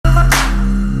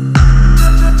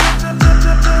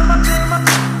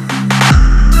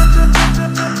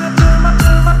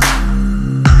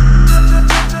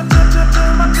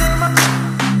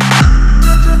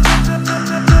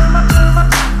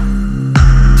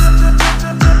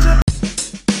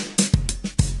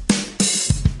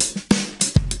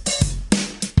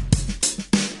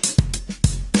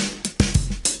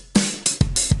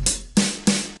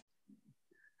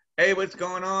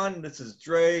going on? This is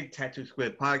Dre, Tattoo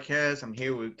Squid Podcast. I'm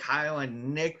here with Kyle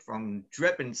and Nick from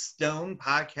Drep and Stone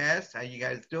Podcast. How you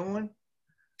guys doing?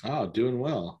 Oh, doing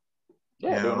well.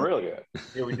 Yeah, doing really good.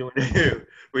 Yeah,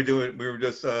 we were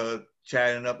just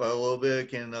chatting up a little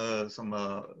bit, getting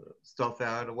some stuff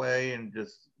out of the way and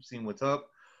just seeing what's up.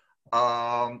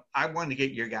 I wanted to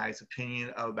get your guys'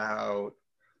 opinion about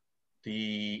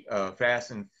the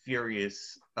Fast and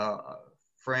Furious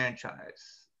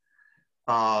franchise.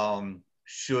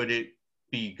 Should it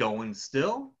be going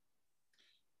still,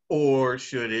 or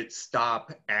should it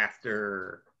stop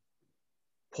after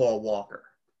Paul Walker?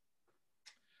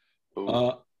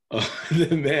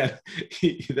 Man,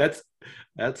 that's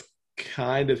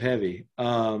kind of heavy.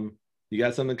 You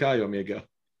got something, Kyle? You want me to go?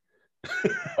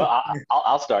 Well,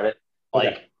 I'll start it.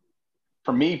 Okay.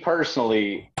 For me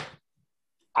personally,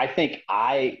 I think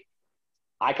I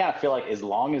kind of feel like as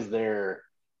long as they're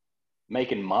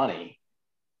making money,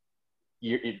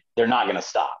 they're not going to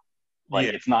stop.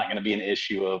 It's not going to be an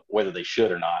issue of whether they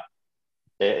should or not.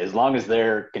 As long as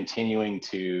they're continuing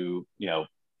to,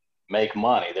 make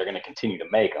money, they're going to continue to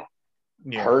make them.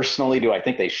 Yeah. Personally, do I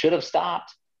think they should have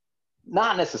stopped?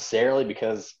 Not necessarily,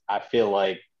 because I feel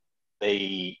like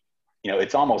they,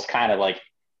 it's almost kind of like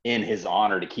in his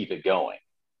honor to keep it going.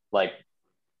 Like,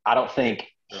 I don't think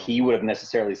he would have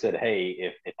necessarily said,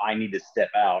 hey, if I need to step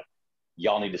out,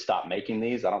 y'all need to stop making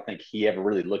these. I don't think he ever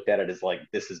really looked at it as like,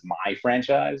 this is my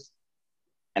franchise.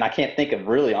 And I can't think of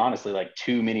really, honestly, like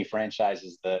too many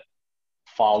franchises that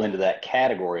fall into that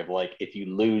category of like, if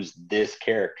you lose this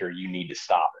character, you need to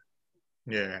stop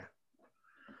it. Yeah.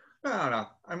 I don't know.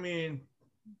 I mean,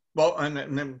 well, and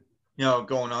then,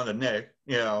 going on to Nick,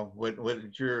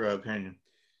 what's your opinion?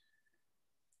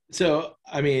 So,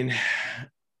 I mean,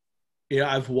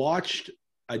 I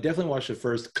definitely watched the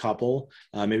first couple,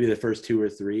 maybe the first two or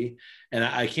three. And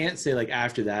I can't say like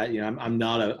after that, I'm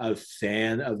not a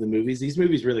fan of the movies. These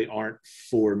movies really aren't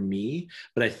for me,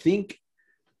 but I think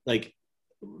like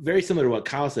very similar to what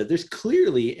Kyle said, there's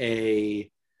clearly a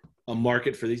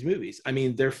market for these movies. I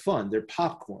mean, they're fun, they're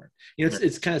popcorn.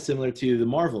 It's kind of similar to the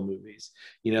Marvel movies.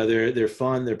 They're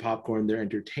fun, they're popcorn, they're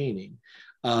entertaining.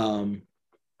 And,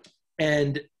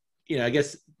 I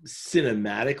guess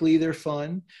cinematically they're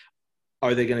fun.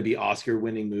 Are they going to be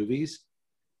Oscar-winning movies?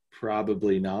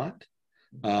 Probably not.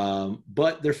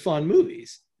 But they're fun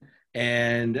movies.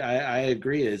 And I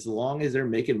agree. As long as they're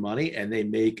making money and they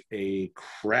make a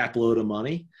crap load of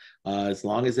money, as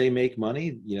long as they make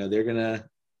money, they're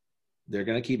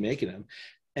gonna keep making them.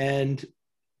 And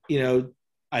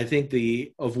I think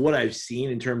of what I've seen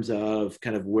in terms of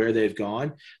kind of where they've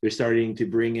gone, they're starting to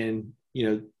bring in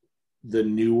the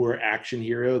newer action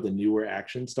hero, the newer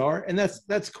action star, and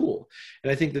that's cool.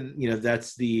 And I think that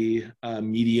that's the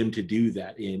medium to do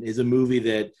that in, is a movie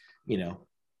that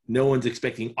no one's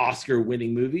expecting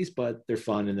Oscar-winning movies, but they're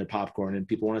fun and they're popcorn, and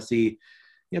people want to see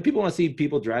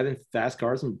people driving fast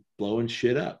cars and blowing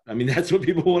shit up. I mean, that's what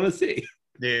people want to see.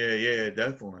 Yeah,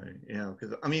 definitely.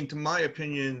 Because I mean, to my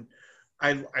opinion,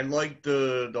 I like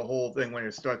the whole thing when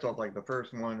it starts off like the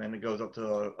first one and it goes up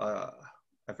to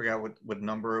I forgot what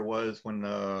number it was when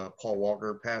Paul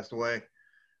Walker passed away.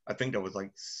 I think that was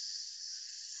like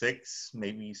 6,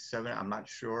 maybe 7. I'm not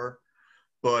sure.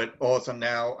 But also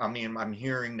now, I mean, I'm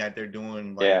hearing that they're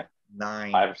doing like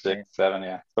 9, 5 or 6,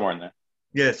 7, somewhere in there.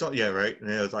 Yeah, so right. And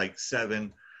it was like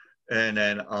 7, and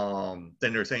then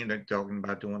they're saying they're talking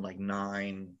about doing like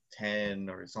 9, 10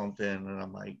 or something, and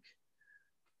I'm like,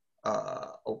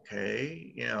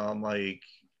 okay, I'm like,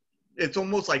 it's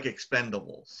almost like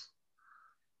Expendables.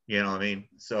 You know what I mean?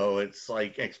 So it's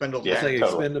like Expendables. Yeah, it's like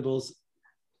totally. Expendables.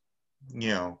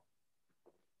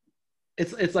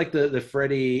 It's like the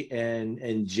Freddy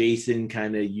and Jason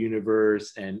kind of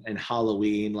universe and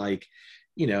Halloween. Like,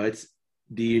 it's,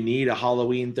 do you need a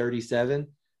Halloween 37?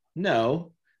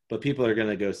 No, but people are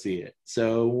gonna go see it.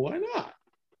 So why not?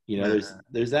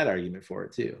 There's that argument for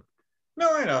it too.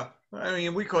 No, I know. I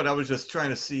mean, I was just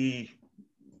trying to see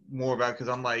more about, because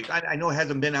I'm like, I know it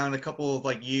hasn't been out in a couple of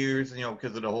like years,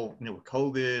 because of the whole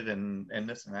COVID and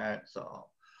this and that. So,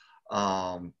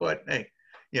 but hey,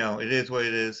 it is what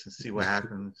it is. Let's see what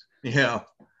happens. Yeah.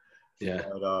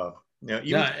 But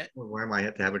where I might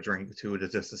have to have a drink too,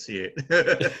 just to see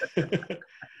it.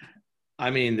 I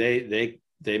mean, they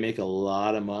make a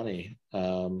lot of money,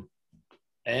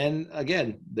 and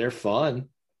again, they're fun.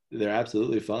 They're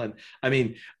absolutely fun. I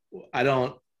mean,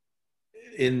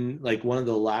 in like one of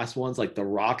the last ones, like The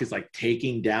Rock is like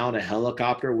taking down a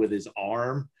helicopter with his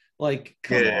arm. Like,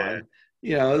 come on,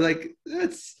 like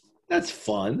that's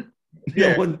fun.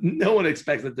 No one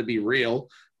expects it to be real,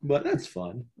 but that's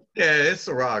fun. Yeah, it's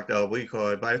The Rock though. We call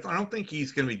it, but I don't think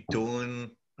he's gonna be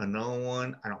doing another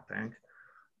one. I don't think.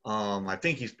 I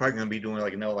think he's probably gonna be doing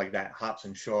like another like that Hobbs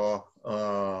and Shaw,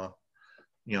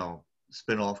 you know,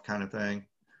 spin-off kind of thing.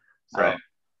 So, Right.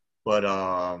 but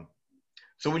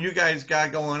so what you guys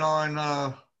got going on?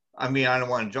 I mean, I don't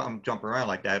want to jump around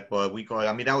like that, but we call it.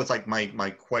 I mean, that was like my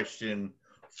question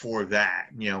for that,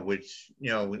 you know, which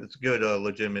you know it's good,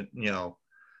 legitimate, you know,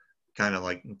 kind of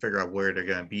like figure out where they're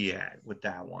gonna be at with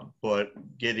that one. But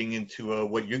getting into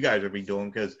what you guys are be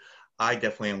doing, because I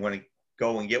definitely want to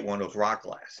go and get one of those rock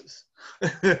glasses.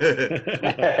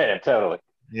 Totally.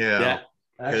 Yeah, Yeah,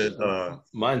 because actually,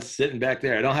 mine's sitting back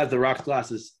there. I don't have the rock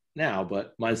glasses now,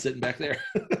 but mine's sitting back there.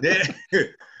 yeah,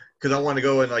 because I want to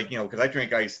go and like you know, because I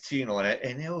drink iced tea and all that,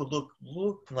 and it would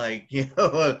look like you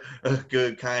know a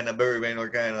good kind of bourbon or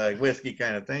kind of like whiskey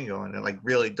kind of thing going, and like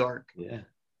really dark. Yeah,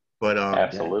 But yeah.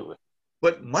 Absolutely.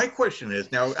 But my question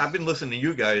is now I've been listening to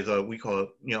you guys. We call it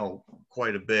you know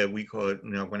quite a bit. We call it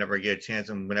you know whenever I get a chance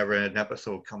and whenever an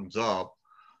episode comes up.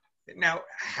 Now,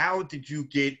 how did you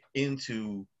get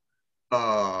into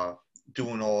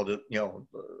doing all the you know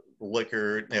the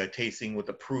liquor tasting with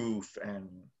the proof and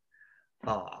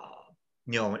uh,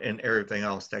 you know and everything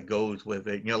else that goes with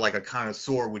it? You know, like a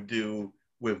connoisseur would do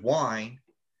with wine.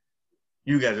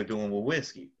 You guys are doing with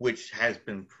whiskey, which has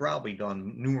been probably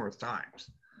done numerous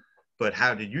times. But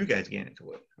how did you guys get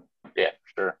into it? Yeah,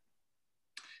 sure.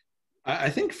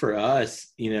 I think for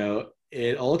us, you know,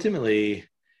 it ultimately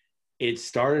it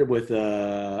started with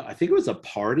I think it was a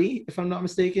party, if I'm not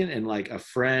mistaken, and like a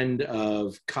friend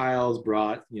of Kyle's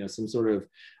brought, you know, some sort of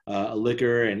a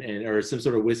liquor and or some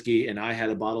sort of whiskey, and I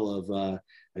had a bottle of I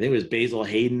think it was Basil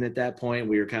Hayden at that point.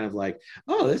 We were kind of like,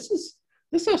 oh, this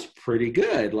stuff's pretty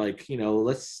good. Like, you know,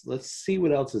 let's see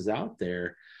what else is out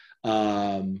there.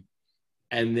 Um,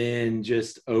 and then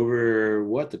just over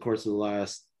the course of the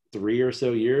last 3 or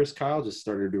so years, Kyle just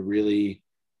started to really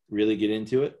get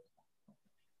into it.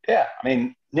 Yeah. I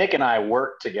mean, Nick and I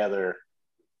worked together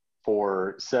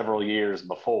for several years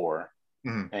before,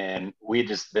 and we'd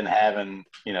just been having,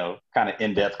 you know, kind of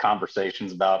in-depth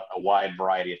conversations about a wide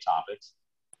variety of topics.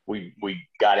 We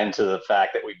got into the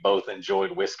fact that we both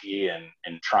enjoyed whiskey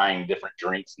and trying different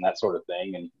drinks and that sort of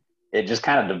thing. And it just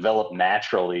kind of developed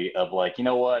naturally of like, you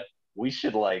know what, we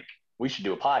should do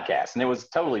a podcast. And it was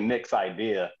totally Nick's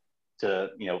idea to,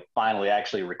 you know, finally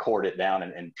actually record it down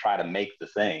and try to make the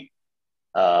thing.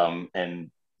 And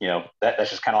you know, that's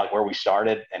just kind of like where we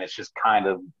started, and it's just kind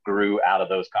of grew out of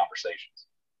those conversations.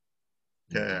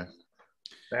 Yeah.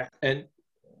 And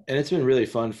it's been really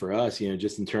fun for us, you know,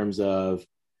 just in terms of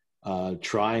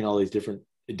trying all these different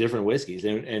whiskeys.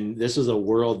 And this is a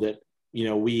world that, you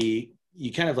know,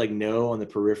 you kind of like know on the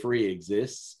periphery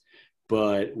exists,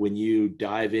 but when you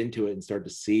dive into it and start to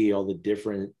see all the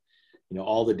different, you know,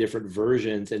 all the different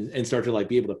versions and start to like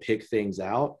be able to pick things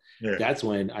out, that's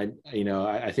when I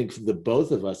think for the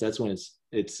both of us, that's when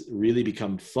it's really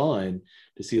become fun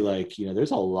to see, like, you know,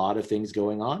 there's a lot of things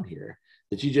going on here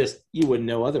that you wouldn't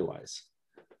know otherwise.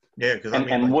 Yeah, because and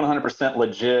 100%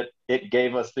 legit, it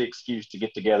gave us the excuse to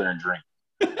get together and drink.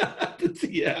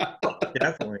 Yeah,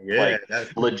 definitely. Yeah,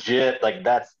 like legit. Like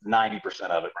that's 90%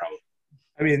 of it, probably.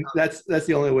 I mean, that's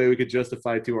the only way we could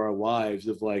justify to our wives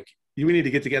of like, we need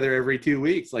to get together every 2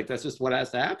 weeks. Like that's just what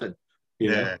has to happen.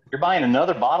 You know? You're buying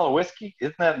another bottle of whiskey?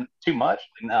 Isn't that too much?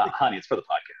 No, honey, it's for the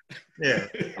podcast. Yeah.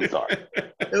 I'm sorry.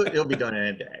 It'll be done in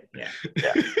a day. Yeah.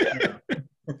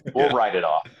 We'll write it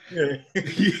off.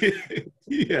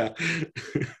 Yeah.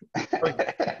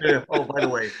 Oh, by the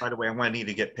way, I'm gonna need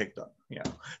to get picked up. Yeah.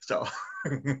 So.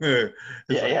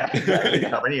 Yeah.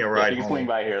 I need a ride. You can swing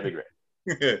by here. It'll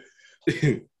be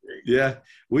great. Yeah,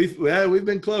 we've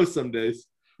been close some days.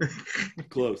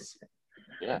 Close.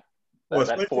 Yeah.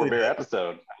 That 4-beer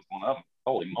episode. That was one of them.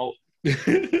 Holy moly.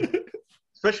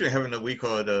 Especially having the we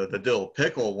call it the dill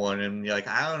pickle one, and you're like,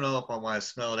 I don't know if I want to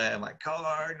smell that. I'm like,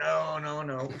 color,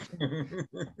 no.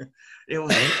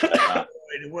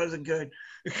 It wasn't good.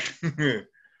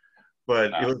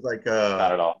 But it was like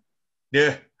not at all.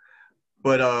 Yeah.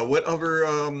 But what other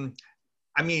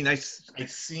I mean, I've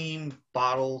seen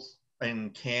bottles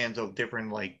and cans of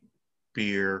different like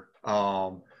beer.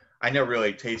 I never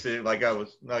really tasted it. Like I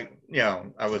was like, you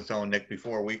know, I was telling Nick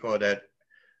before we call that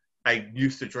I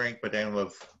used to drink, but then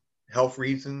with health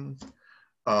reasons.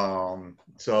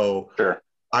 So sure.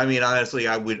 I mean, honestly,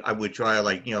 I would try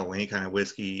like, you know, any kind of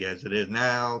whiskey as it is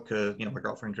now, because you know my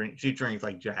girlfriend she drinks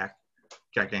like Jack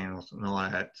Daniels and all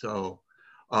that. So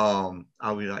I'll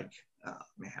be like, oh,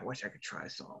 man, I wish I could try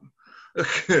some.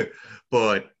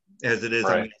 But as it is,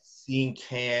 right. I mean, I've seen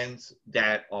cans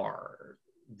that are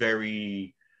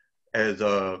very as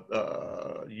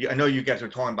I know you guys were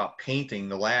talking about painting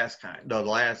the last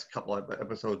couple of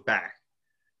episodes back,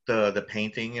 the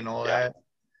painting and all Yeah. that.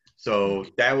 So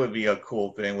that would be a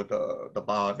cool thing with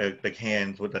the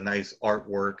cans with the nice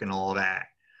artwork and all that.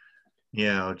 You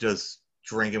know, just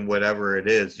drinking whatever it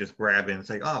is, just grab it and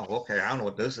say, oh, okay, I don't know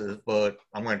what this is, but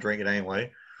I'm going to drink it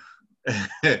anyway.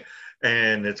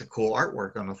 And it's a cool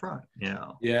artwork on the front, you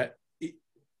know. Yeah.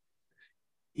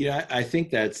 Yeah, I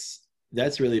think that's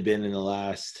really been in the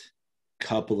last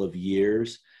couple of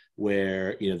years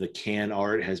where, you know, the can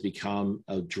art has become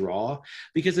a draw,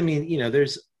 because I mean, you know,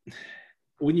 there's,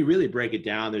 when you really break it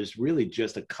down, there's really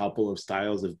just a couple of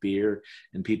styles of beer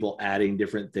and people adding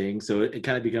different things. So it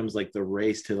kind of becomes like the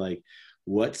race to like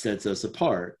what sets us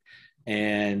apart.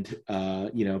 And,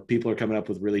 you know, people are coming up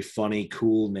with really funny,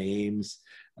 cool names.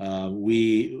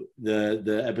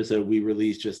 The episode we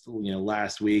released just, you know,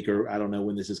 last week, or I don't know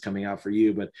when this is coming out for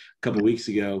you, but a couple weeks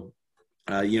ago,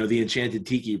 you know, the Enchanted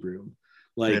Tiki Room,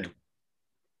 like,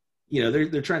 you know,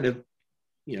 they're trying to,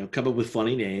 you know, come up with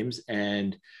funny names,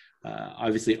 and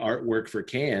obviously artwork for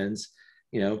cans.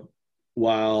 You know,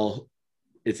 while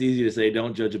it's easy to say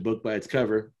don't judge a book by its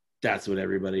cover, that's what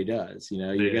everybody does. You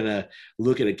know, you're gonna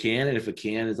look at a can, and if a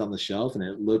can is on the shelf and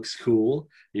it looks cool,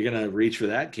 you're gonna reach for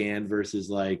that can versus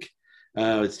like,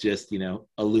 oh, it's just, you know,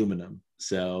 aluminum.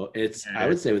 So it's, I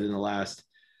would say within the last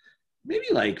maybe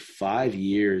like 5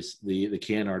 years, the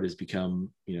can art has become,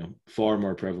 you know, far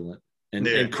more prevalent and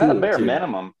cool. At a bare too.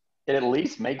 minimum, it at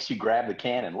least makes you grab the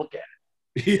can and look at it.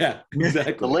 Yeah,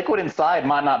 exactly. The liquid inside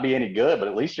might not be any good, but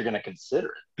at least you're going to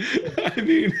consider it. I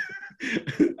mean,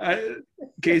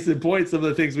 case in point, some of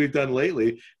the things we've done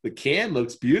lately, the can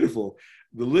looks beautiful.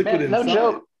 The liquid inside. No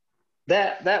joke.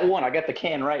 That one, I got the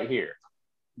can right here.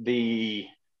 The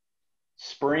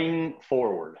Spring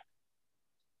Forward.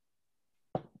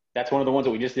 That's one of the ones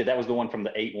that we just did. That was the one from the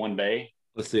 8-1 Bay.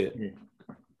 Let's see it.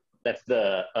 That's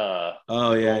the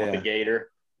the gator.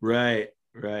 Right.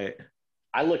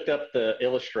 I looked up the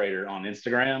illustrator on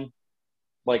Instagram.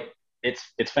 Like, it's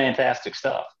fantastic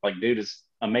stuff. Like, dude is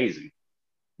amazing.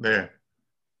 Yeah.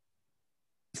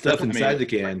 Stuff inside the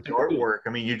can. Like the artwork.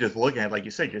 I mean, you just look at it, like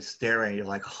you said, you're staring. You're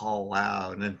like, oh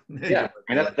wow, and then I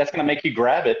mean, that's going to make you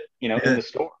grab it, you know, in the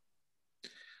store.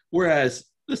 Whereas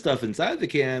the stuff inside the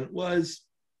can was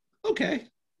okay.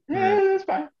 Yeah, that's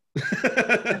fine.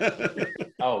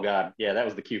 Oh God, yeah, that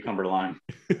was the cucumber line.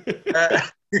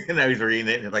 And now he's reading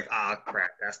it, and he's like, "Ah, oh,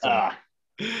 crap, that's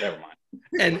never mind."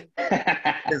 And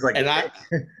it's like, and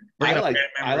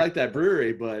I like that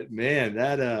brewery, but man,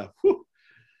 that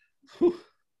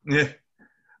Yeah.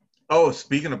 Oh,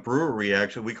 speaking of brewery,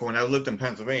 actually, when I lived in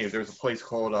Pennsylvania, there's a place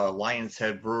called Lion's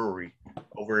Head Brewery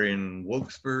over in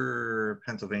Wilkes-Barre,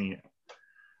 Pennsylvania.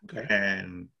 Okay.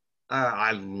 And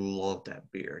I love that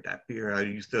beer.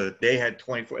 They had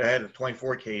a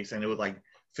 24 case, and it was like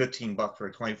 $15 for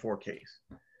a 24 case.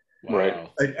 Wow.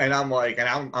 Right. And I'm like,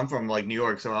 I'm from like New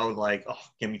York, so I was like, oh,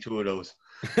 give me 2 of those.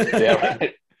 Yeah.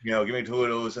 Right. You know, give me 2 of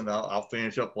those, and I'll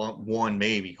finish up one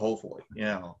maybe, hopefully. You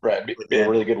know. Right. Be a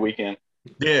really good weekend.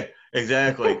 Yeah,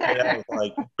 exactly. And I was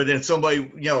like, but then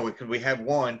somebody, you know, we had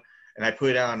one, and I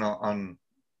put it out on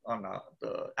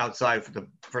the outside for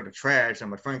the trash,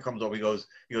 and my friend comes over, he goes,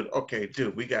 okay,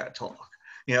 dude, we gotta talk.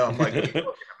 You know, I'm like, what are you talking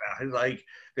about? He's like,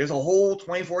 there's a whole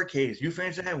 24 case. You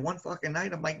finished that in one fucking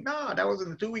night? I'm like, nah, that was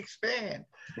in a 2-week span.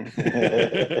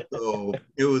 So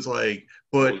it was like,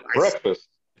 but breakfast.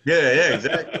 Yeah,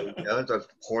 exactly. You know, just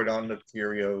poured on the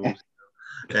Cheerios,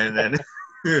 and then,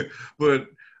 but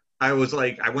I was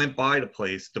like, I went by the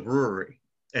place, the brewery,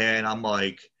 and I'm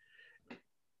like,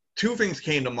 2 things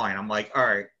came to mind. I'm like, all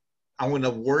right, I want to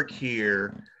work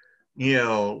here, you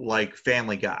know, like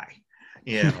Family Guy,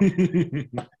 you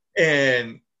know.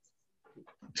 And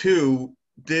 2,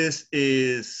 this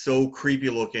is so creepy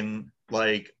looking.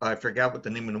 Like, I forgot what the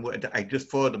name of the movie. I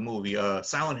just saw the movie,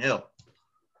 Silent Hill.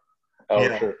 Oh, you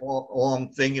know, sure. all I'm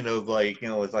thinking of, like, you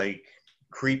know, is like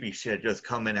creepy shit just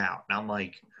coming out, and I'm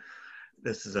like,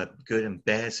 this is a good and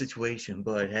bad situation,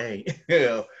 but hey, you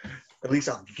know, at least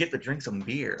I'll get to drink some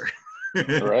beer.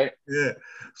 Right. Yeah.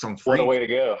 Some free. What a way to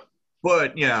go.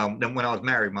 But, you know, then when I was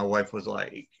married, my wife was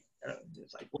like,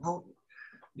 well,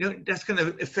 you know, that's going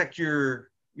to affect your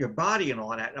body and all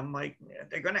that. And I'm like, yeah,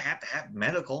 they're going to have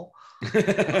medical.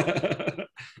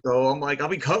 So I'm like, I'll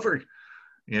be covered.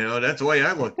 You know, that's the way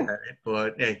I looked at it.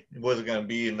 But hey, it wasn't going to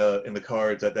be in the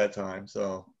cards at that time.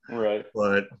 So, right.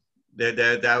 But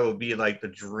that would be like the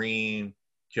dream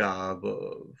job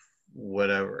of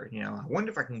whatever. You know, I wonder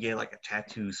if I can get like a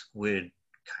tattoo squid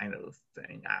kind of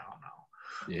thing. I don't know.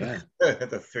 Yeah. I have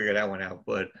to figure that one out.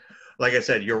 But like I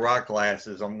said, your rock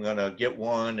glasses, I'm gonna get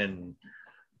one and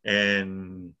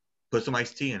and put some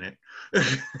iced tea in it.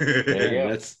 There you go.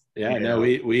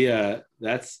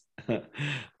 That's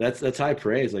high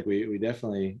praise. Like we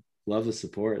definitely love the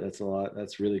support. That's a lot.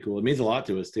 That's really cool. It means a lot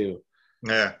to us too.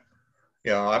 Yeah.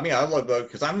 Yeah, I mean, I love that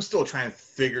because I'm still trying to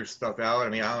figure stuff out. I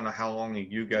mean, I don't know how long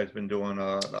you guys been doing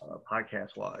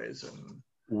podcast wise, and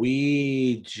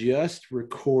we just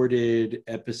recorded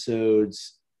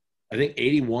episodes. I think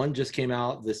 81 just came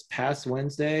out this past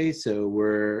Wednesday, so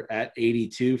we're at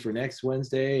 82 for next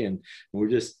Wednesday, and we're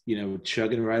just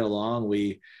chugging right along.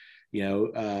 We,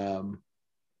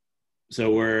 so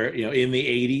we're in the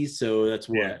 80s, so that's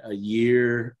what a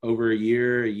year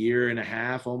and a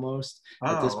half almost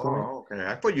at this point. Okay.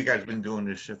 I thought you guys been doing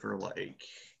this shit for like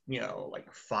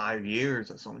 5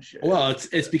 years or some shit. Well,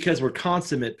 it's because we're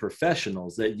consummate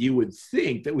professionals that you would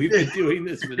think that we've been doing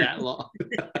this for that long.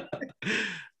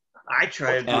 I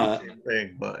try to do the same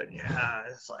thing, but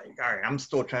it's like, all right, I'm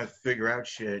still trying to figure out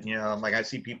shit. Like I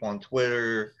see people on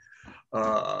Twitter.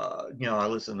 I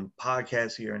listen to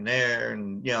podcasts here and there,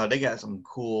 and they got some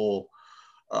cool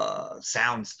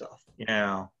sound stuff.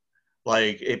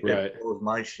 Like it blows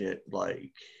my shit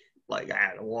like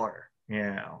out of water.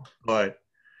 But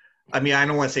I mean, I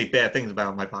don't want to say bad things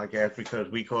about my podcast because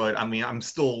I'm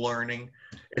still learning.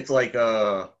 It's like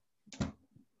I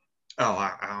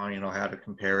don't even know how to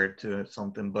compare it to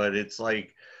something, but it's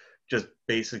like just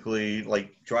basically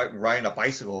like riding a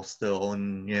bicycle still,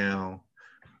 and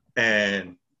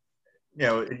and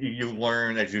you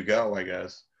learn as you go, I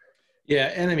guess.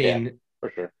 Yeah, and I mean,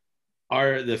 for sure.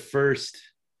 Kyle,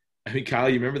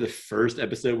 you remember the first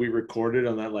episode we recorded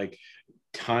on that like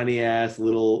tiny ass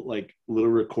little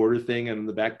recorder thing on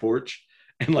the back porch,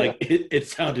 and like it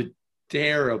sounded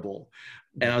terrible,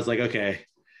 and I was like, okay,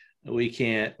 we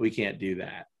can't do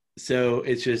that. So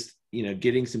it's just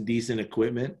getting some decent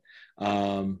equipment,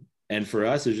 and for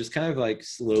us it's just kind of like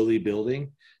slowly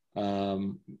building.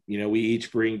 We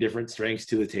each bring different strengths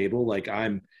to the table. Like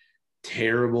I'm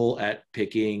terrible at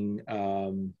picking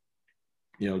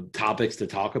topics to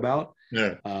talk about,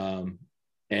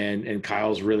 and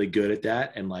Kyle's really good at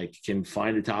that, and like can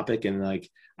find a topic, and like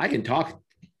I can talk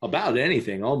about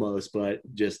anything almost, but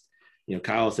just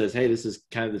Kyle says, hey, this is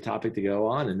kind of the topic to go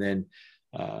on, and then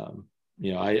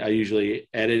I usually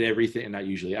edit everything. Not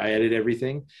usually, I edit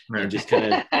everything, and just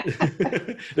kind of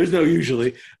there's no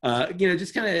usually,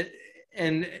 just kind of,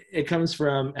 and it comes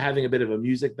from having a bit of a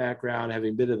music background,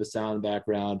 having a bit of a sound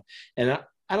background, and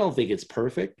I don't think it's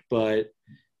perfect, but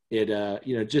it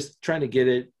just trying to get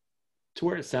it to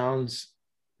where it sounds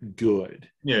good.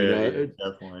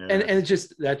 Definitely. And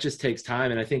that just takes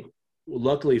time, and I think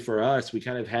luckily for us, we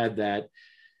kind of had that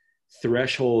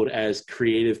threshold as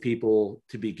creative people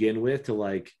to begin with, to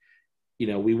like,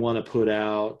 we want to put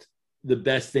out the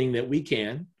best thing that we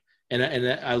can. And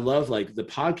I love like the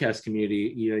podcast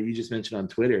community, you just mentioned on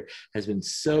Twitter has been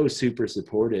so super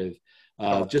supportive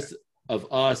just of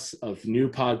us, of new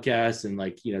podcasts, and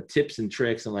like, tips and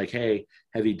tricks, and like, hey,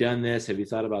 have you done this? Have you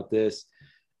thought about this?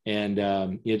 And,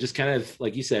 just kind of,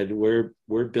 like you said, we're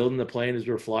building the plane as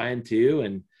we're flying too.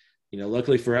 And,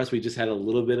 luckily for us, we just had a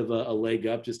little bit of a leg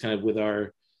up, just kind of with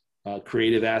our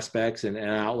creative aspects and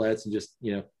outlets, and just,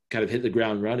 kind of hit the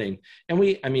ground running. And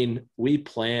we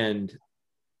planned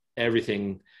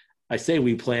everything. I say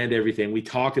we planned everything. We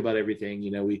talked about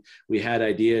everything. We had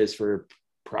ideas for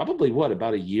probably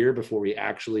about a year before we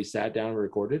actually sat down and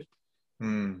recorded.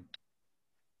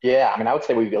 Yeah, I would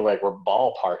say we're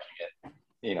ballparking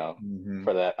it,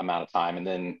 for that amount of time, and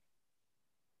then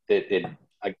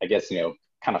I guess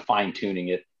kind of fine tuning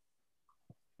it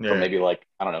for maybe like,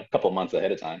 I don't know, a couple of months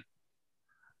ahead of time.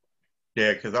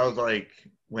 Yeah, because I was like,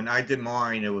 when I did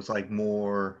mine, it was like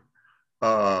more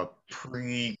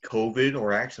pre-COVID,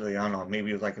 or actually, I don't know, maybe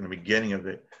it was like in the beginning of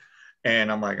it.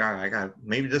 And I'm like, all right,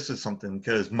 maybe this is something,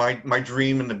 because my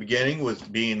dream in the beginning was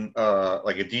being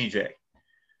like a DJ.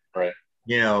 Right.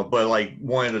 But like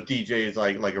one of the DJs,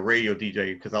 like a radio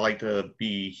DJ, because I like to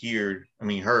be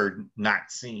heard, not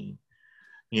seen.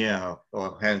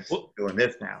 Hence doing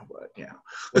this now, but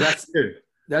Well,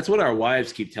 that's what our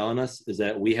wives keep telling us, is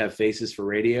that we have faces for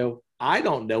radio. I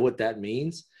don't know what that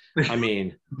means.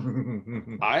 I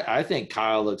think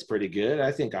Kyle looks pretty good.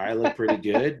 I think I look pretty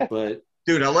good, but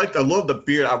dude, I love the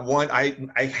beard.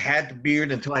 I had the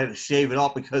beard until I had to shave it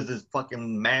off because this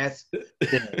fucking mask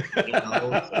thing,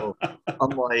 So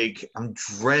I'm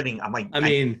dreading.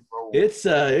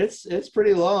 it's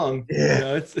pretty long.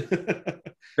 Yeah.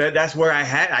 That's where I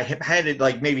had it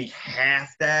like maybe half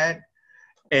that,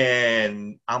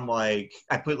 and I'm like,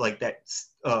 I put like that.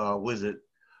 Was it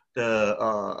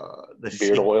the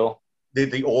beard oil?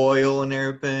 The oil and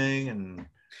everything, and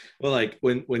Well, like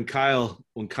when Kyle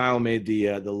made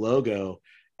the logo,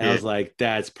 and I Yeah, was like,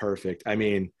 that's perfect. I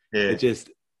mean, it yeah. just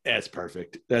that's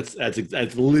perfect. That's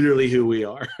literally who we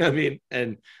are. I mean,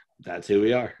 and that's who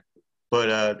we are.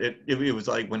 But it was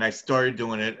like when I started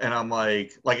doing it, and I'm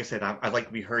like I said, I like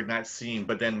to be heard, not seen.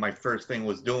 But then my first thing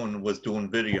was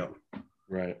doing video,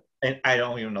 Right. and I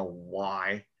don't even know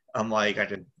why. I'm like, I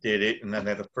just did it, and then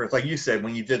at the first, like you said,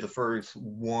 when you did the first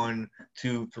one,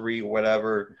 two, three,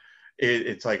 whatever,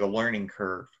 it's like a learning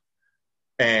curve.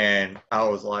 And I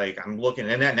was like, I'm looking,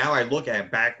 and then now I look at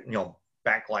it back,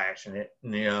 backlashing it,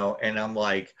 and I'm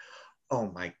like,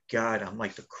 oh my god, I'm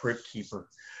like the crypt keeper.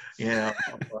 Yeah,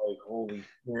 I'm like, holy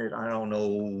shit, I don't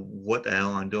know what the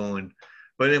hell I'm doing.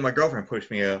 But then my girlfriend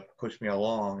pushed me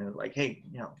along, and was like, hey,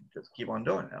 just keep on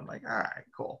doing it. I'm like, all right,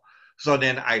 cool. So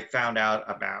then I found out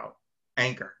about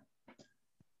Anchor,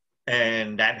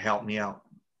 and that helped me out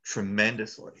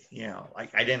tremendously.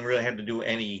 Like I didn't really have to do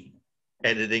any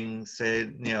editing. They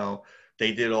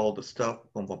did all the stuff,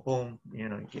 boom, boom, boom.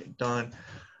 Get it done.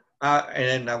 And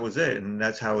then that was it, and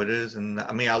that's how it is. And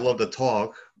I mean, I love to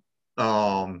talk,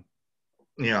 um,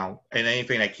 and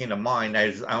anything that came to mind.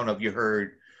 I don't know if you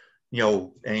heard,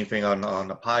 anything on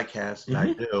the podcast that I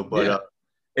Mm-hmm. do, but Yeah.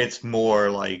 it's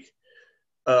more like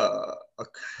uh,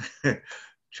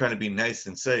 trying to be nice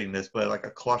and saying this, but like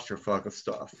a clusterfuck of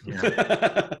stuff, because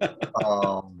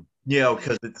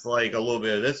it's like a little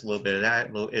bit of this, a little bit of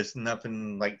that. It's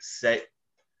nothing like set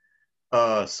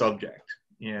subject.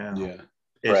 Yeah.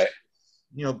 It's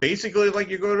Right. basically like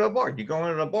you go to a bar. You go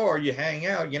into a bar, you hang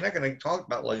out. You're not going to talk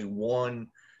about like one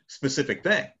specific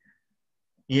thing.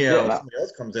 Yeah. No. Somebody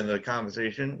else comes into the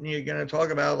conversation, you're going to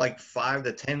talk about like 5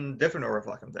 to 10 different or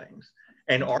fucking things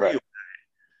and argue. Right.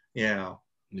 Yeah.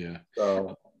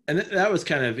 So And that was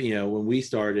kind of when we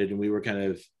started and we were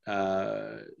kind of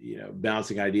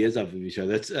bouncing ideas off of each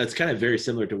other. That's kind of very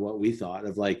similar to what we thought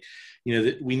of, like,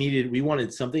 that we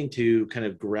wanted something to kind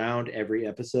of ground every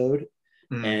episode,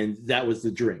 and that was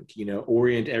the drink.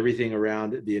 Orient everything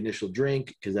around the initial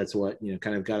drink, because that's what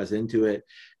kind of got us into it.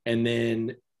 And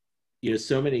then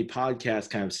so many podcasts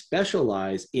kind of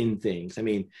specialize in things. I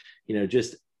mean,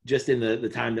 just in the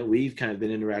time that we've kind of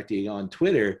been interacting on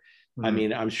Twitter, I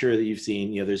mean, I'm sure that you've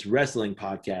seen, there's wrestling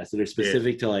podcasts that are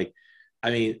specific to, like,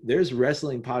 I mean, there's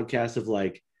wrestling podcasts of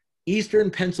like Eastern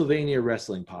Pennsylvania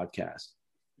wrestling podcast.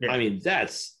 Yeah. I mean,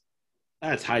 that's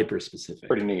hyper specific.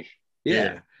 Pretty niche.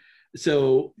 Yeah.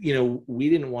 So, we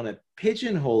didn't want to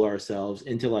pigeonhole ourselves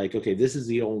into like, okay, this is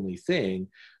the only thing,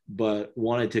 but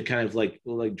wanted to kind of like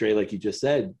Dre, like you just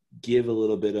said, give a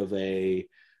little bit of a,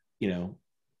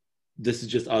 this is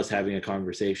just us having a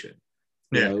conversation.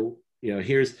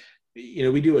 Here's,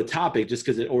 we do a topic just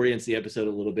because it orients the episode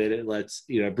a little bit. It lets,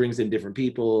 it brings in different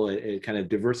people. It kind of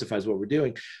diversifies what we're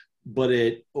doing, but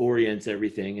it orients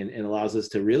everything and allows us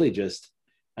to really just,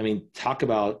 I mean, talk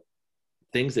about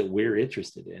things that we're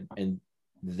interested in. And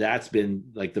that's been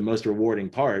like the most rewarding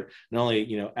part, not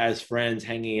only, as friends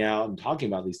hanging out and talking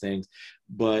about these things,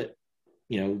 but,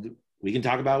 we can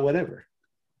talk about whatever.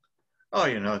 Oh,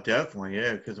 definitely,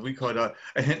 yeah. Because we caught up,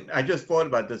 and I just thought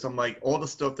about this. I'm like, all the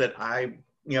stuff that I,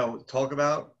 talk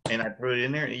about, and I put it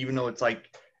in there, and even though it's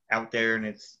like out there, and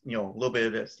it's a little bit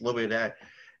of this, a little bit of that,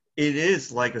 it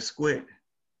is like a squid,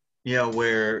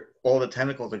 where all the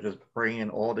tentacles are just bringing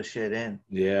all the shit in.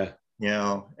 Yeah.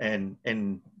 And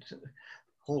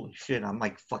holy shit, I'm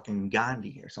like fucking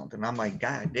Gandhi or something. I'm like,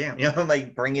 god damn, I'm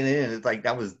like bringing it in. It's like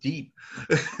that was deep.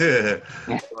 But I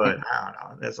don't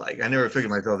know. That's like I never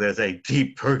figured myself as a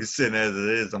deep person as it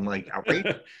is. I'm like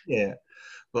outrageous, yeah,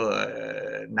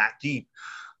 but not deep.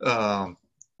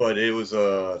 But it was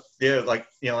like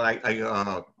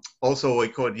I also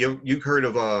like called you've heard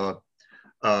of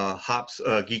Hop's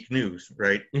Geek News,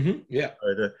 right? Mm-hmm. Yeah.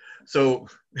 So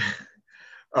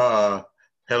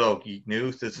hello Geek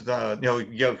News. This is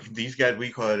these guys we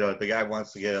call it the guy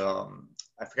wants to get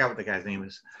I forgot what the guy's name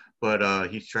is, but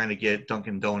he's trying to get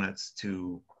Dunkin' Donuts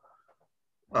to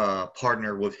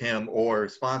partner with him or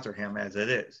sponsor him as it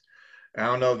is. I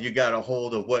don't know if you got a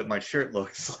hold of what my shirt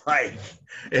looks like,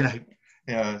 and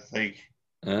it's like,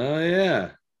 oh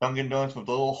yeah, Dunkin' Donuts with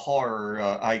little horror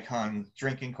icons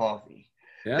drinking coffee.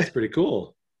 Yeah, that's pretty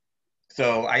cool.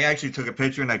 So I actually took a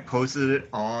picture and I posted it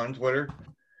on Twitter,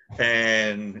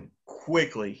 and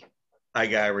quickly I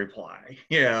got a reply.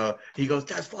 He goes,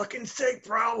 "That's fucking sick,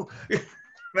 bro." And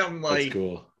I'm like, that's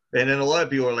cool. And then a lot of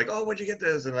people are like, "Oh, where'd you get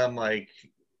this?" And I'm like,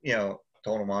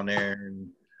 told them on there,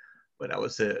 but that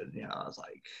was it. I was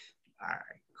like, all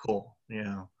right, cool.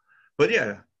 But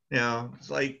it's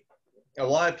like a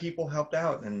lot of people helped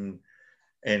out, and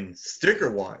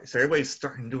sticker wise, everybody's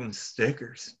starting doing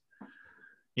stickers.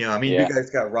 You know, I mean, you guys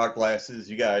got rock glasses,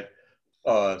 you got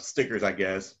stickers, I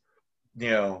guess.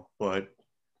 You know, but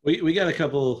we got a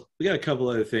couple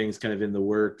other things kind of in the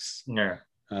works. yeah.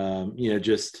 You know,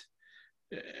 just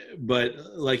but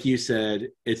like you said,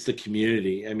 it's the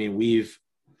community. I mean, we've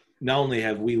not only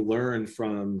have we learned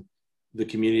from the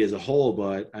community as a whole,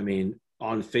 but I mean,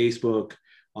 on Facebook,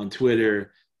 on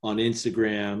Twitter, on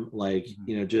Instagram, like,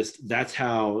 you know, just that's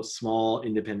how small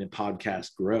independent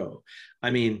podcasts grow. I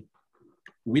mean,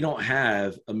 we don't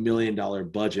have $1 million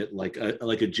budget like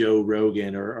a Joe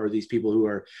Rogan or these people who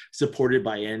are supported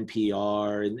by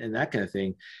NPR and that kind of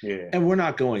thing. Yeah. And we're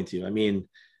not going to. I mean,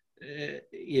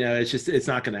 you know, it's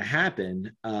not going to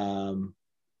happen.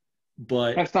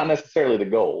 But that's not necessarily the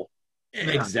goal.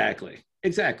 Exactly.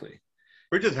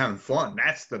 We're just having fun.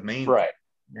 That's the main right.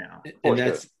 thing. Yeah. And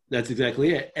that's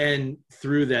exactly it. And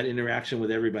through that interaction with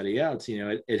everybody else, you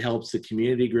know, it helps the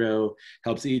community grow,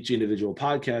 helps each individual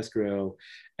podcast grow.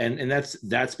 And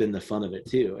that's been the fun of it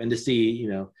too. And to see, you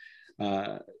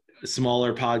know,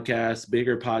 smaller podcasts,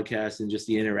 bigger podcasts, and just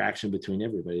the interaction between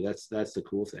everybody. That's the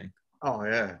cool thing. Oh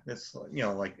yeah. It's, you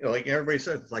know, like everybody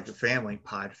says, it's like a family,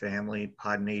 Pod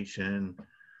Nation,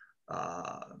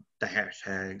 the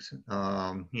hashtags,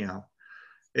 you know,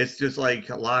 it's just like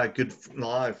a lot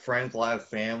of friends, a lot of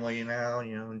family now,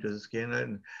 you know, just getting it.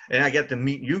 And I get to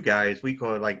meet you guys. We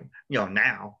call it like, you know,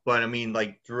 now, but I mean,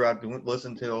 like throughout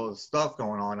listen to all the stuff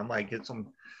going on, I'm like,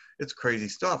 it's crazy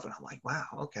stuff. And I'm like, wow,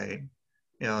 okay.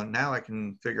 You know, now I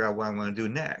can figure out what I'm going to do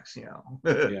next, you know?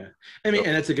 Yeah. I mean,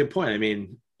 and that's a good point. I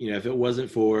mean, you know, if it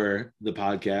wasn't for the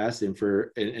podcast and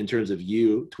for, in terms of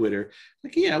you, Twitter,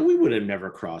 like, yeah, we would have never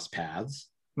crossed paths.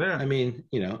 Yeah. I mean,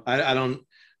 you know, I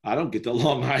don't get to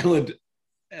Long Island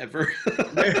ever,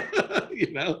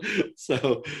 you know?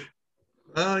 So.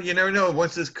 You never know.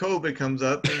 Once this COVID comes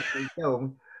up, you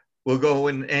know, we'll go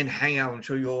and hang out and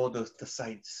show you all the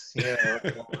sights, you know,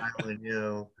 Long Island, you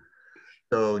know.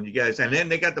 So you guys, and then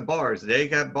they got the bars. They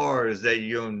got bars that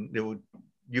you'd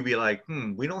be like,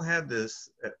 we don't have this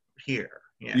here.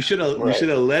 Yeah. You should have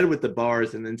led with the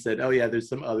bars and then said, oh yeah, there's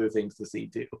some other things to see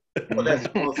too. Well, that's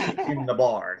in the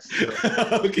bars. So.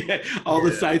 Okay, all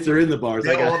the sites are in the bars.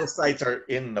 Yeah, all the sites are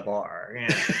in the bar. Yeah.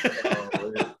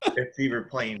 So it's either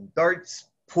playing darts,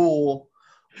 pool,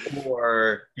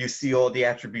 or you see all the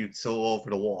attributes all over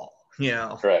the wall. You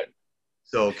know. Right.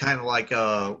 So kind of like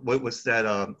what was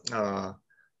that?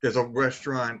 There's a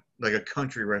restaurant, like a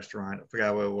country restaurant. I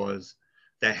forgot what it was,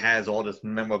 that has all this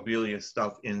memorabilia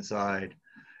stuff inside.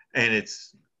 And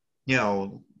it's, you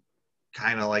know,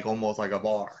 kind of like almost like a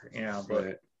bar, you know, but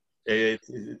right.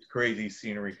 it's crazy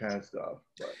scenery kind of stuff.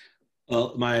 But.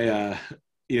 Well, my,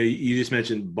 you know, you just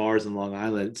mentioned bars in Long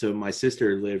Island. So my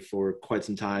sister lived for quite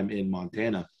some time in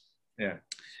Montana. Yeah.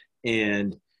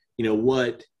 And, you know,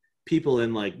 what people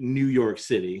in like New York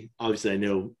City, obviously I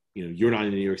know, you know, you're not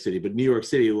in New York City, but New York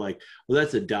City, like, well,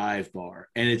 that's a dive bar.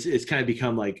 And it's kind of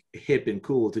become like hip and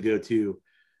cool to go to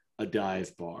a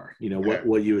dive bar, you know,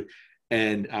 what you would,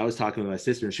 and I was talking to my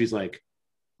sister and she's like,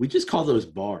 we just call those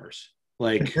bars.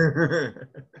 Like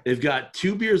they've got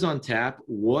 2 beers on tap.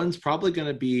 One's probably going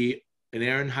to be an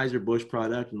Anheuser-Busch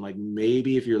product. And like,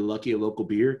 maybe if you're lucky, a local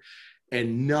beer,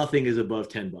 and nothing is above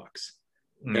 $10.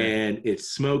 And it's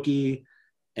smoky.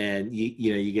 And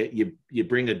you know, you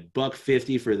bring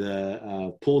 $1.50 for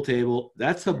the pool table.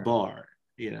 That's a bar,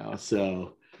 you know,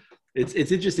 so it's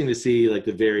interesting to see like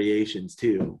the variations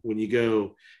too. When you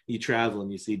go, you travel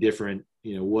and you see different,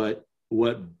 you know,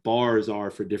 what bars are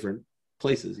for different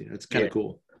places. You know, it's kind of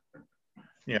cool.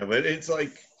 Yeah, but it's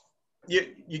like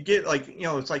you get like, you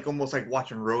know, it's like almost like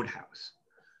watching Roadhouse.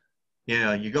 You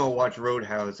know, you go watch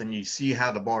Roadhouse and you see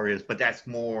how the bar is, but that's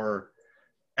more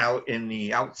out in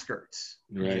the outskirts.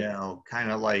 Right. You know, kind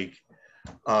of like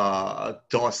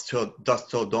dusk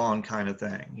till dawn kind of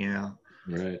thing. You know.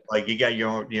 Right. Like you got your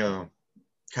own, you know,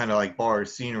 kind of like bar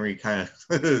scenery kind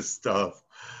of stuff,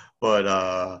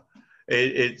 but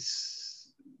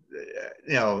it's,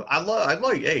 you know, I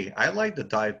like the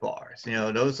dive bars. You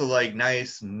know, those are like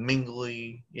nice,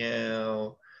 mingly. You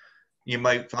know, you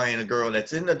might find a girl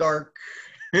that's in the dark,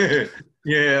 you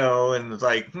know, and it's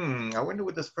like, I wonder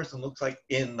what this person looks like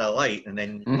in the light, and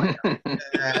then you find out,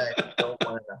 I don't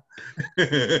want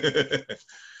to.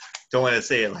 Don't want to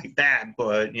say it like that,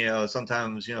 but you know,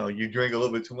 sometimes, you know, you drink a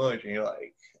little bit too much and you're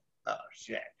like, oh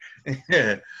shit.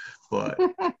 but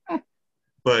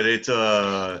it's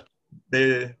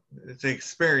an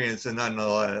experience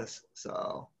nonetheless.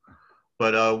 So,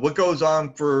 but what goes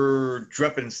on for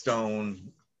Dreppenstone,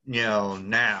 you know,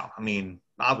 now? I mean,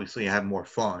 obviously I have more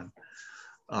fun.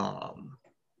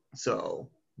 So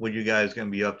what are you guys gonna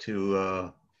be up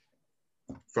to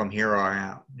from here on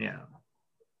out? Yeah.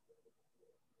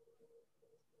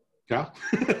 Kyle?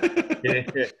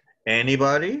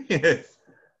 Anybody?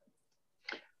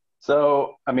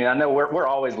 So, I mean, I know we're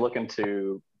always looking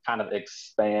to kind of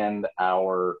expand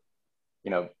our,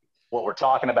 what we're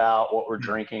talking about, what we're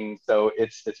drinking. So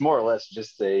it's more or less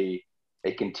just a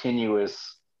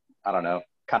continuous, I don't know,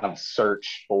 kind of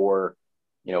search for,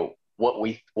 what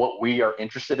we are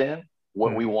interested in,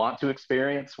 what we want to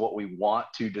experience, what we want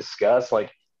to discuss.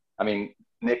 Like, I mean,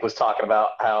 Nick was talking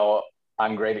about how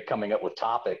I'm great at coming up with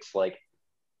topics. Like,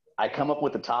 I come up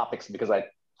with the topics because I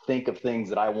think of things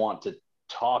that I want to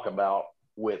talk about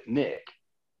with Nick,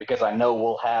 because I know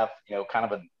we'll have,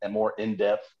 kind of a more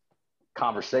in-depth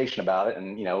conversation about it.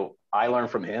 And, I learn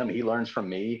from him, he learns from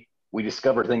me. We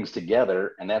discover things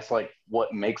together, and that's like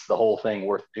what makes the whole thing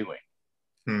worth doing.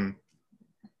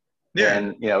 Yeah.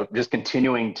 And, just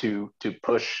continuing to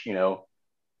push, kind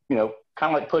of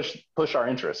like push our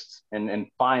interests and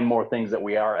find more things that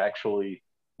we are actually,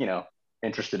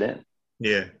 interested in.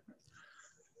 Yeah.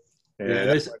 Yeah,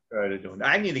 that's what I try to do.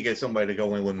 I need to get somebody to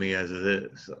go in with me as it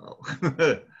is. So.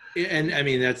 And I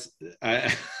mean,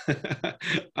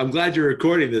 I'm glad you're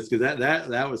recording this, because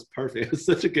that was perfect. It was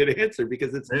such a good answer,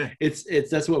 because it's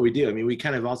that's what we do. I mean, we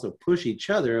kind of also push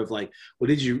each other of like, well,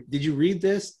 did you read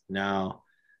this? No.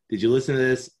 Did you listen to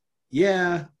this?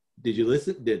 Yeah. Did you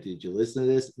listen to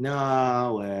this?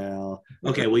 No. Well,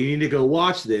 okay. Well, you need to go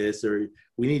watch this, or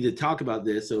we need to talk about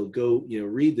this. So go,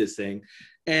 read this thing.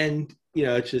 And,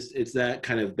 it's that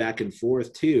kind of back and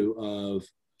forth too of,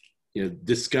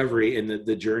 discovery and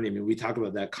the journey. I mean, we talk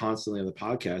about that constantly on the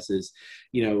podcast is,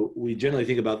 we generally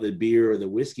think about the beer or the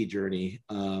whiskey journey,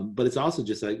 but it's also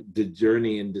just like the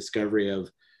journey and discovery of,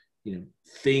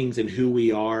 things and who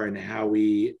we are and how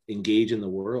we engage in the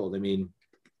world. I mean,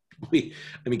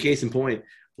 case in point,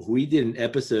 we did an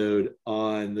episode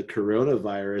on the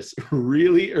coronavirus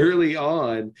really early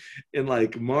on in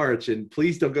like March, and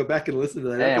please don't go back and listen to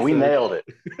that episode. We nailed it.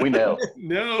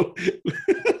 No,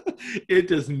 it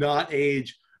does not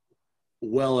age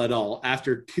well at all.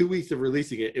 After 2 weeks of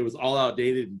releasing it, it was all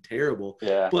outdated and terrible.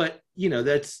 Yeah. But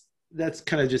that's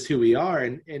kind of just who we are,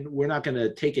 and we're not going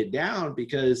to take it down,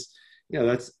 because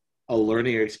that's a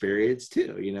learning experience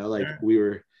too. We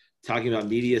were talking about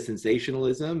media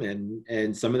sensationalism,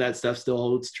 and some of that stuff still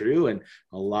holds true, and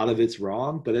a lot of it's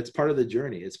wrong, but it's part of the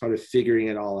journey. It's part of figuring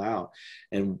it all out.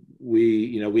 And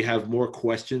we have more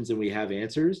questions than we have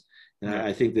answers. And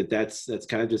I think that's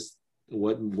kind of just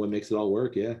what makes it all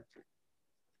work. Yeah.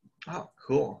 Oh,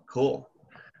 cool.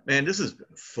 Man, this is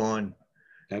fun.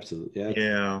 Absolutely. Yeah.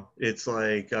 Yeah. It's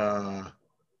like, like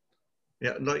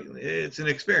it's an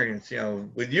experience,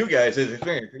 with you guys, it's an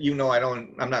experience.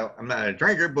 I'm not a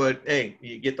drinker, but hey,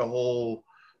 you get the whole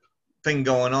thing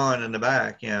going on in the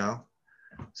back,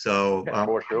 So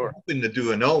for sure. I'm hoping to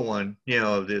do another one,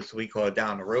 this we call it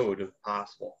down the road if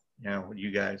possible, with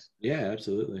you guys. Yeah,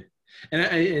 absolutely.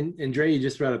 And Dre, you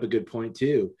just brought up a good point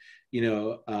too.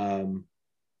 How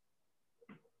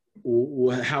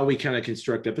we kind of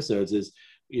construct episodes is,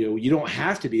 you don't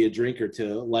have to be a drinker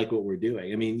to like what we're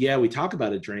doing. I mean, yeah, we talk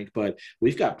about a drink, but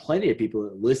we've got plenty of people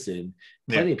that listen,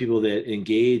 plenty of people that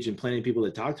engage, and plenty of people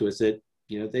that talk to us that,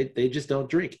 they just don't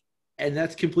drink. And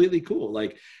that's completely cool.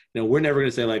 Like, we're never going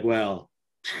to say like, well,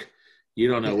 you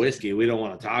don't know whiskey, we don't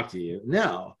want to talk to you.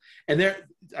 No. And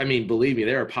believe me,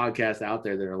 there are podcasts out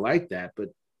there that are like that, but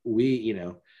we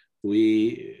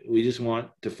just want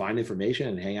to find information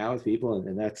and hang out with people.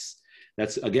 And that's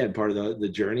again part of the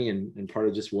journey and part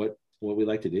of just what we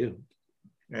like to do.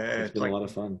 Yeah, it's been a lot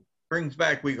of fun. Brings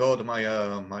back, we go to my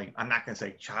I'm not gonna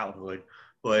say childhood,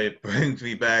 but it brings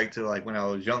me back to like when I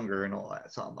was younger and all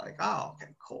that. So I'm like, oh,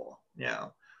 okay, cool. Yeah.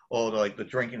 All the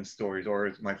drinking stories, or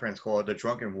as my friends call it, the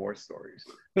drunken war stories.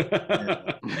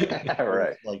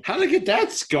 Right. Like, how to get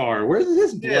that scar? Where did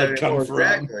this blood come from?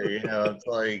 Exactly.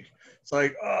 It's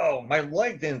like, oh, my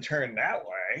leg didn't turn that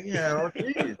way.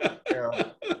 Geez.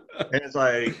 And it's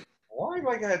like, why do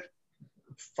I got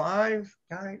 5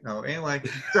 guys? No, anyway.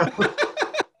 So,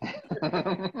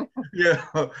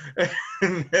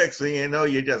 and next thing you know,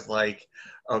 you're just like,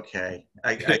 okay,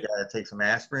 I gotta take some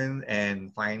aspirin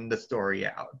and find the story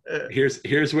out.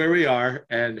 Here's where we are,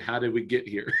 and how did we get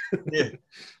here? Yeah.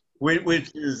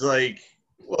 Which is like,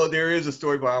 well, there is a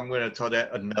story, but I'm going to tell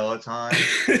that another time.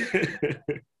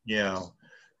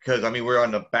 Because we're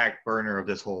on the back burner of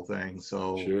this whole thing,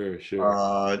 so sure.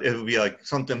 It would be like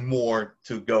something more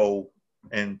to go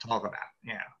and talk about.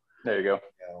 Yeah. There you go.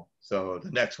 So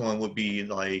the next one would be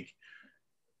like,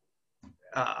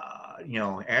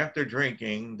 after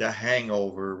drinking, the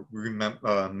hangover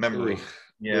memory.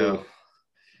 Ooh.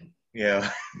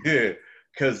 Yeah.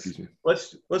 Because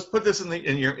let's put this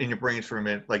in your brains for a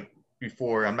minute. Like,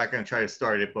 before. I'm not going to try to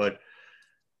start it, but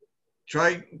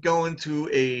try going to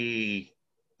a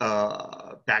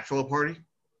bachelor party,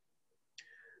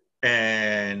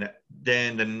 and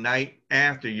then the night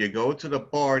after you go to the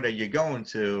bar that you're going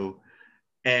to,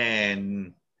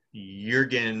 and you're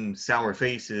getting sour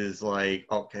faces like,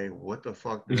 okay, what the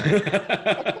fuck did I do?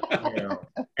 You know,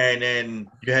 and then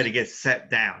you had to get set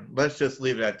down. Let's just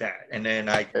leave it at that. And then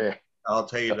I'll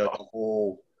tell you the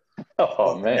whole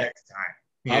man, next time.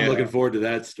 I'm looking forward to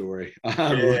that story.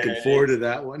 I'm looking forward to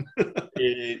that one.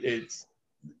 It's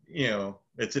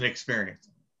it's an experience.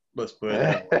 Let's put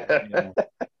it that way.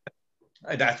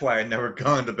 And that's why I never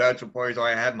gone to bachelor parties, or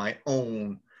I had my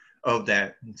own of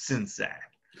that since that.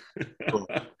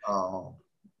 But,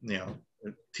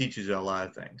 it teaches you a lot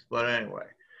of things. But anyway,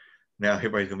 now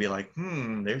everybody's gonna be like,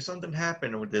 there's something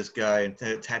happened with this guy and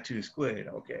Tattoo Squid.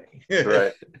 Okay.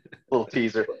 Right. Little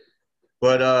teaser.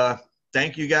 But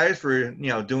thank you guys for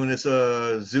doing this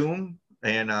Zoom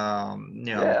and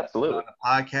absolutely, on the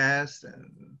podcast,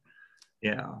 and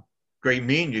great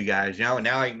meeting you guys. Now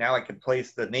I can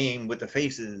place the name with the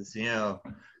faces,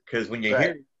 because when you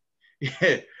hear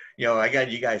I got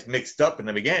you guys mixed up in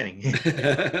the beginning.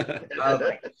 I was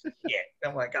like, shit.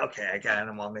 I'm like, okay, I got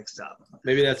them all mixed up.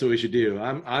 Maybe that's what we should do.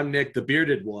 I'm Nick, the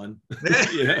bearded one.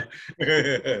 Yeah,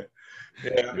 I'd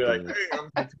be like, hey,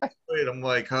 I'm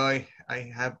like, hi,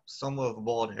 I have somewhat of a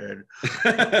bald head.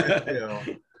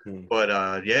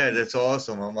 But that's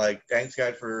awesome. I'm like, thanks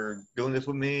guys for doing this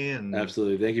with me, and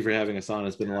absolutely, thank you for having us on.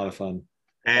 It's been a lot of fun.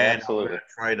 And absolutely, I'm gonna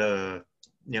try to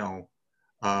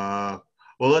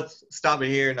well, let's stop it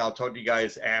here, and I'll talk to you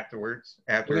guys afterwards,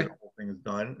 after the whole thing is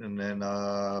done, and then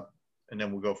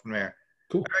we'll go from there.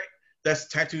 Cool. All right, that's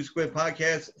Tattoo Squid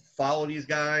Podcast. Follow these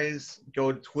guys.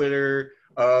 Go to Twitter.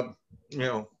 Take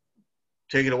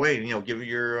it away. Give it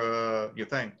your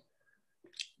thing.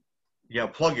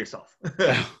 Plug yourself.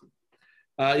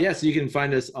 So you can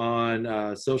find us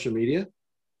on social media.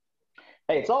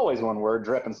 Hey, it's always one word: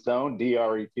 Drep and Stone,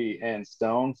 DREP and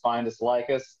Stone. Find us,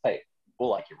 like us. Hey, we'll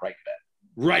like you right back.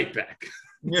 Right back.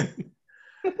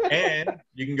 And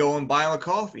you can go and buy a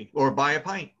coffee or buy a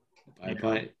pint. Buy a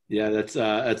pint. Yeah, that's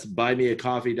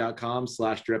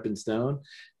buymeacoffee.com/drepandstone.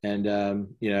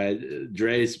 And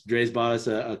Dre's bought us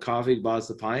a coffee, bought us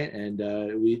a pint, and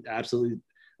we absolutely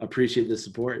appreciate the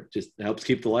support. Just helps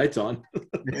keep the lights on.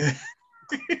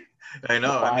 I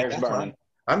know. Fire's burning.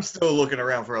 I'm still looking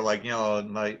around for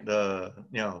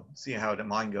seeing how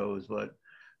mine goes, but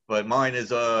mine is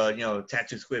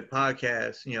Tattoo Squid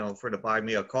Podcast, for the Buy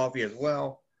Me a Coffee as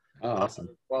well. Oh, awesome.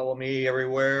 Follow me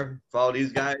everywhere. Follow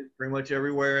these guys pretty much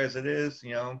everywhere as it is,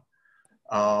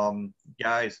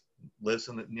 guys,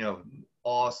 listen,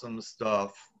 awesome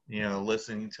stuff,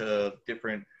 listening to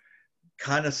different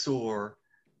connoisseur,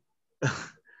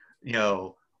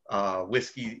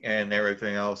 whiskey and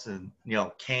everything else, and,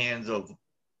 cans of,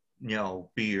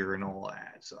 beer and all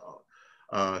that. So,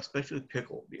 especially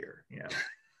pickle beer,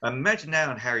 Imagine that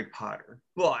on Harry Potter,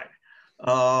 but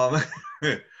we'll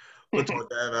talk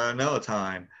that another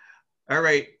time. All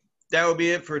right, that will be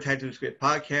it for Tattoo Squid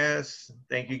Podcast.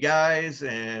 Thank you guys,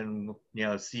 and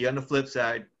see you on the flip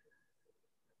side.